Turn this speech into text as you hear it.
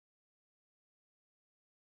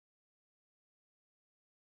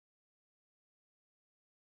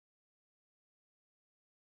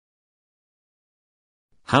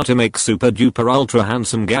How to make super duper ultra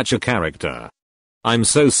handsome gacha character. I'm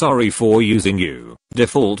so sorry for using you,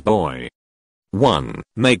 default boy. 1.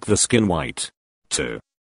 Make the skin white. 2.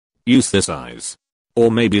 Use this eyes. Or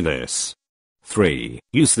maybe this. 3.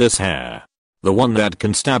 Use this hair. The one that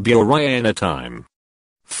can stab your eye in a time.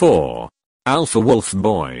 4. Alpha wolf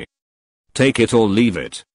boy. Take it or leave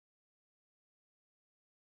it.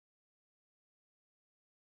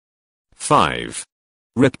 5.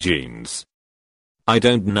 Rip jeans. I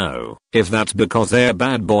don't know if that's because they're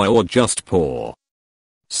bad boy or just poor.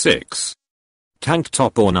 6. Tank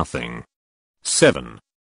top or nothing. 7.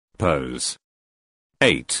 Pose.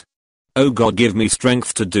 8. Oh god, give me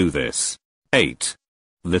strength to do this. 8.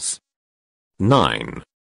 This. 9.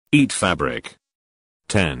 Eat fabric.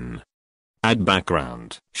 10. Add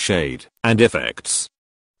background, shade, and effects.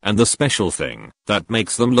 And the special thing that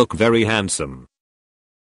makes them look very handsome.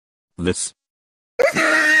 This.